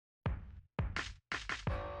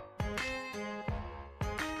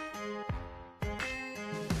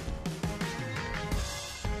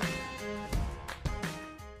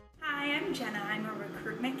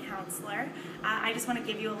Recruitment Counselor. I just want to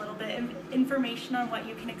give you a little bit of information on what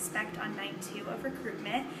you can expect on night 2 of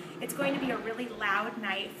recruitment. It's going to be a really loud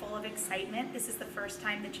night full of excitement. This is the first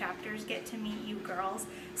time the chapters get to meet you girls,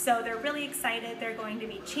 so they're really excited. They're going to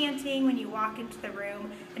be chanting when you walk into the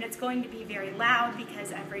room, and it's going to be very loud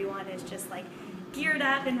because everyone is just like geared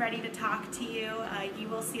up and ready to talk to you. You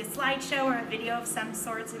will see a slideshow or a video of some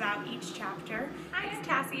sorts about each chapter. Hi, I'm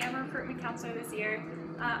Cassie. I'm a recruitment counselor this year.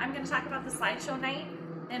 I'm going to talk about the Slideshow Night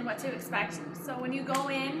and what to expect. So when you go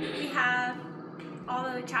in, we have all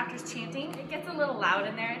the chapters chanting. It gets a little loud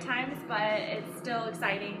in there at times, but it's still an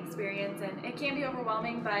exciting experience, and it can be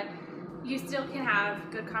overwhelming, but you still can have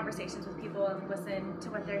good conversations with people and listen to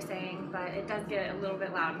what they're saying, but it does get a little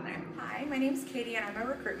bit loud in there. Hi, my name's Katie and I'm a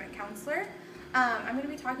recruitment counselor. I'm going to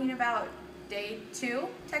be talking about day 2,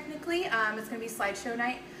 technically. It's going to be Slideshow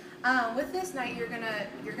Night. With this night, you're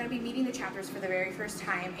gonna be meeting the chapters for the very first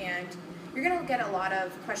time, and you're gonna get a lot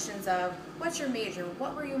of questions of what's your major,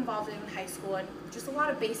 what were you involved in high school, and just a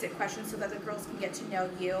lot of basic questions so that the girls can get to know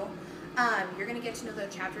you. You're gonna get to know the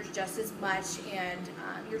chapters just as much, and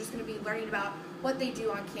you're just gonna be learning about what they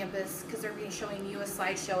do on campus because they're going to be showing you a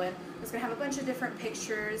slideshow, and it's gonna have a bunch of different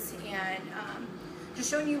pictures and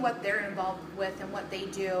just showing you what they're involved with and what they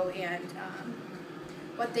do and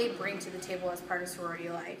what they bring to the table as part of sorority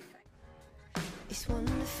life. It's one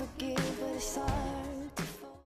to forgive, but it's hard.